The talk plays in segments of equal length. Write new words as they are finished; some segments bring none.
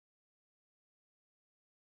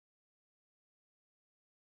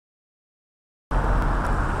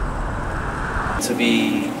to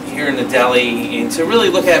be here in the Deli and to really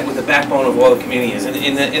look at what the backbone of all the community is.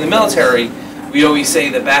 In the military, we always say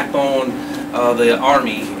the backbone of the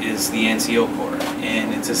Army is the NCO Corps,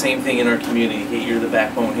 and it's the same thing in our community. You're the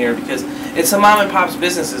backbone here because it's the mom and pop's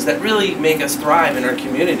businesses that really make us thrive in our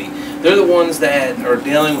community. They're the ones that are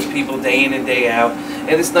dealing with people day in and day out,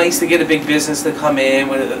 and it's nice to get a big business to come in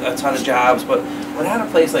with a ton of jobs, but without a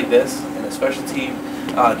place like this and a specialty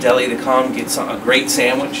deli to come get a great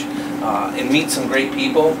sandwich and meet some great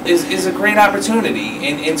people is a great opportunity,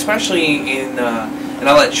 and especially in and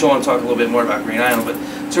I'll let Sean talk a little bit more about Green Island,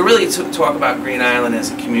 but to really talk about Green Island as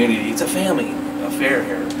a community, it's a family affair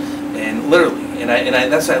here, and literally, and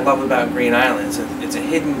that's what I love about Green Island. It's a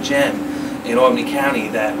hidden gem in Albany County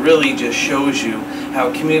that really just shows you how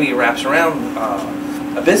a community wraps around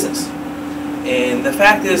a business. And the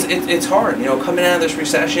fact is, it's hard, you know, coming out of this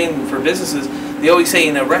recession for businesses. They always say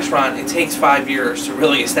in a restaurant it takes 5 years to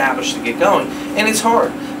really establish to get going, and it's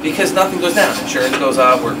hard because nothing goes down. Insurance goes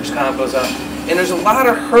up, workers' comp goes up, and there's a lot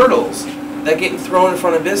of hurdles that get thrown in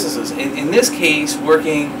front of businesses. In this case,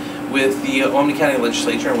 working with the Albany County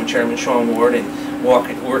Legislature and with Chairman Sean Ward and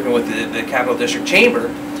working with the Capital District Chamber,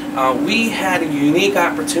 we had a unique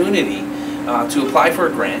opportunity to apply for a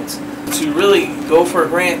grant, to really go for a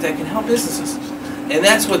grant that can help businesses. And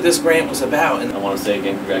that's what this grant was about. And I want to say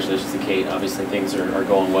again, congratulations to Kate. Obviously things are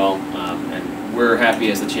going well, and we're happy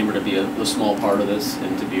as the Chamber to be a small part of this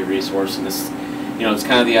and to be a resource. And this, you know, it's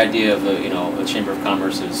kind of the idea of the Chamber of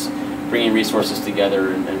Commerce is bringing resources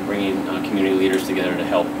together and bringing community leaders together to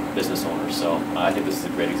help business owners. So I think this is a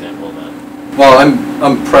great example of that. Well,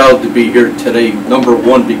 I'm proud to be here today, number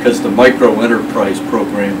one, because the Microenterprise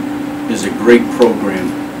program is a great program,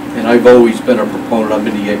 and I've always been a proponent. I'm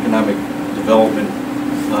in the economic development.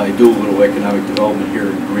 I do a little economic development here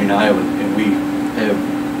in Green Island, and we have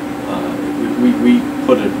we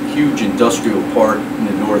put a huge industrial park in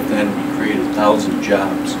the north end. We created 1,000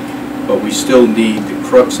 jobs, but we still need the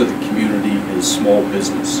crux of the community is small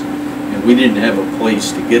business, and we didn't have a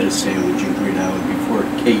place to get a sandwich in Green Island before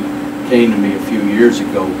Kate came to me a few years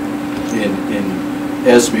ago and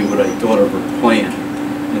asked me what I thought of her plan.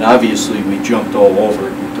 And obviously we jumped all over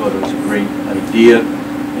it. We thought it was a great idea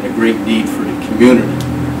and a great need for the community.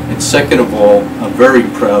 And second of all, I'm very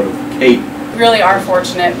proud of Kate. We really are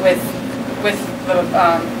fortunate with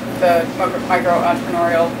the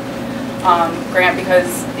micro-entrepreneurial grant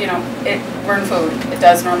because, you know, we're in food. It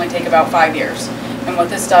does normally take about 5 years. And what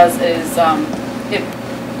this does is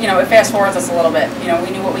it fast forwards us a little bit. You know, we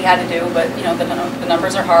knew what we had to do, but you know the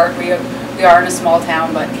numbers are hard. We are in a small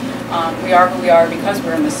town, but we are who we are because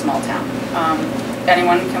we're in this small town.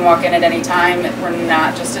 Anyone can walk in at any time. We're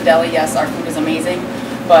not just a deli. Yes, our food is amazing,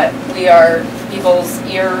 but we are people's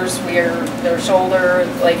ears. We're their shoulder.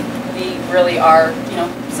 Like we really are. You know,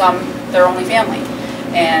 their only family,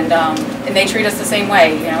 and they treat us the same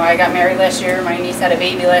way. You know, I got married last year. My niece had a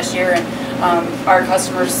baby last year, and our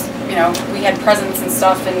customers. You know, we had presents and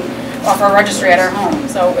stuff and off our registry at our home.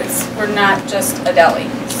 So we're not just a deli.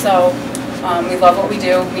 So we love what we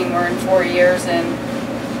do. I mean, we're in 4 years and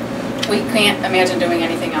we can't imagine doing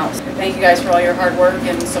anything else. Thank you guys for all your hard work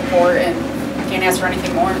and support, and can't ask for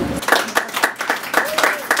anything more.